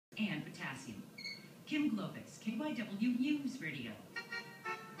and potassium. Kim Globus, KYW News Radio.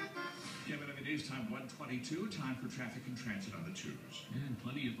 Given in the news time 1:22, time for traffic and transit on the twos. And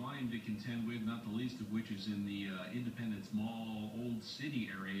plenty of volume to contend with, not the least of which is in the Independence Mall, Old City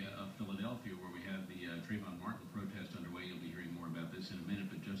area of Philadelphia, where we have the Trayvon Martin protest underway. You'll be hearing more about this in a minute,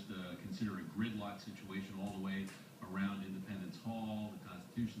 but just consider a gridlock situation all the way around Independence Hall, the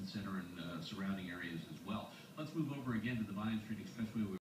Constitution Center, and surrounding areas as well. Let's move over again to the Vine Street Expressway.